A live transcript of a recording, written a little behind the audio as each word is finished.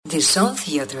The Sound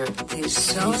Theater. The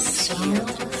Sound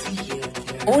Theater.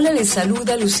 Hola, les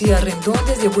saluda Lucía Rendón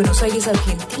desde Buenos Aires,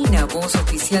 Argentina, voz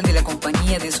oficial de la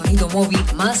compañía de sonido móvil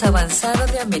más avanzada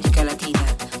de América Latina,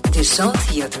 The Sound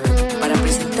Theater, para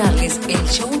presentarles el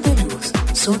show de luz,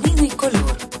 sonido y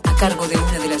color, a cargo de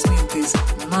una de las mentes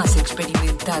más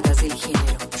experimentadas del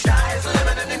género.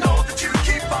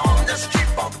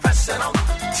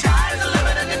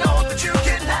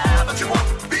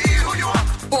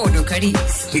 Bono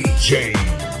Cariz, DJ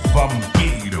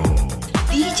Vampiro,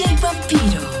 DJ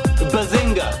Vampiro,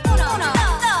 Bazinga.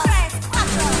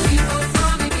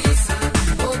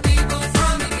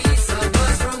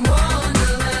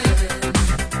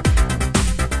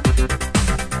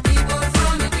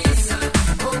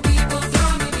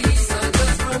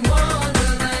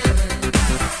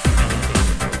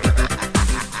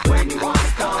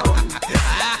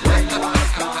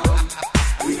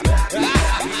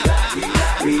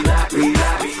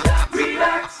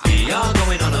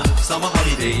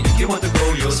 If you want to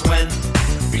go, you'll swim.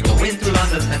 We go into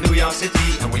London and New York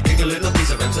City, and we take a little piece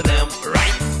of Amsterdam,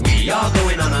 right? We are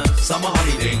going on a summer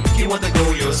holiday. If you want to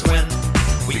go, you'll swim.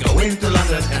 We go into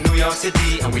London and New York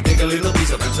City, and we take a little piece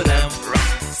of Amsterdam,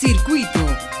 right? Circuito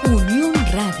Unión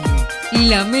Radio,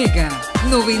 La Mega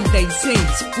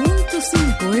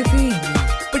 96.5 FM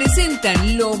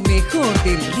presentan lo mejor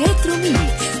del Retro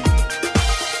Mix.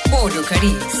 Bono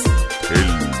Cariz, el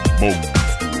Monk.